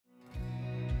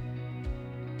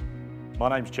My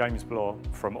name's James Bloor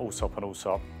from Allsopp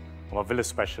Allsopp. I'm a villa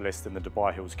specialist in the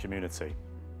Dubai Hills community.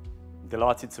 I'm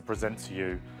delighted to present to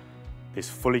you this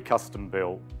fully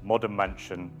custom-built, modern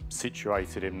mansion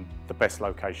situated in the best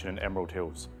location in Emerald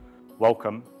Hills.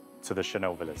 Welcome to the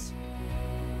Chanel Villas.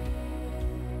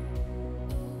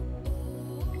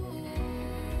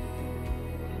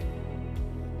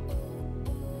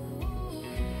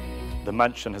 The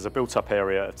mansion has a built-up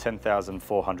area of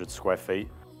 10,400 square feet,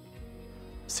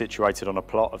 situated on a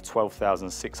plot of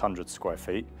 12,600 square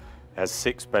feet. It has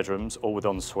 6 bedrooms, all with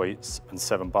en-suites, and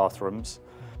 7 bathrooms.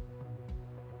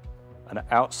 An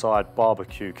outside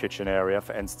barbecue kitchen area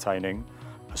for entertaining,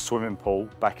 a swimming pool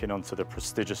backing onto the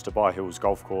prestigious Dubai Hills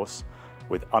golf course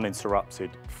with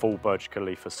uninterrupted full Burj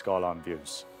Khalifa skyline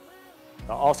views.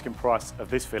 The asking price of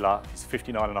this villa is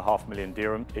 59.5 million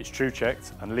dirham. It's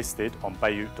TruChecked and listed on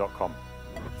Beyut.com.